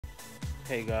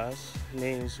Hey guys, my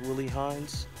name is Willie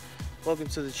Hines. Welcome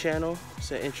to the channel.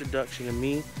 It's an introduction to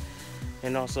me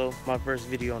and also my first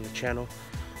video on the channel.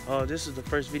 This is the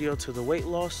first video to the weight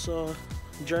loss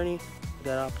journey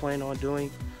that I plan on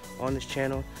doing on this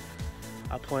channel.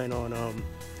 I plan on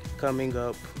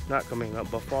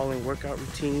but following workout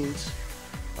routines,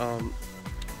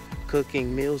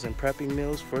 cooking meals and prepping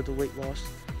meals for the weight loss,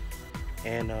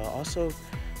 and also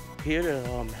here to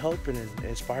help and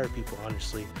inspire people.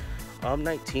 Honestly, I'm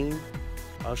 19.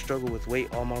 I've struggled with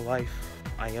weight all my life.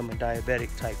 I am a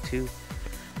diabetic type 2,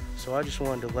 so I just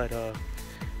wanted to let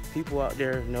people out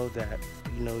there know that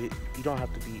you don't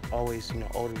have to be always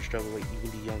older to struggle with weight. You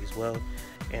can be young as well,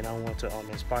 and I want to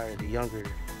inspire the younger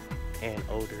and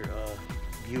older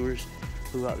viewers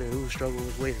who out there who struggle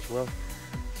with weight as well.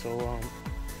 So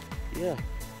yeah,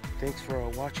 thanks for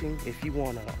watching. If you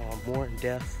want a more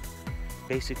in-depth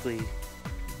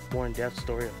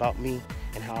story about me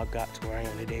and how I got to where I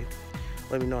am today,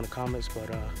 let me know in the comments. But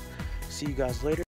see you guys later.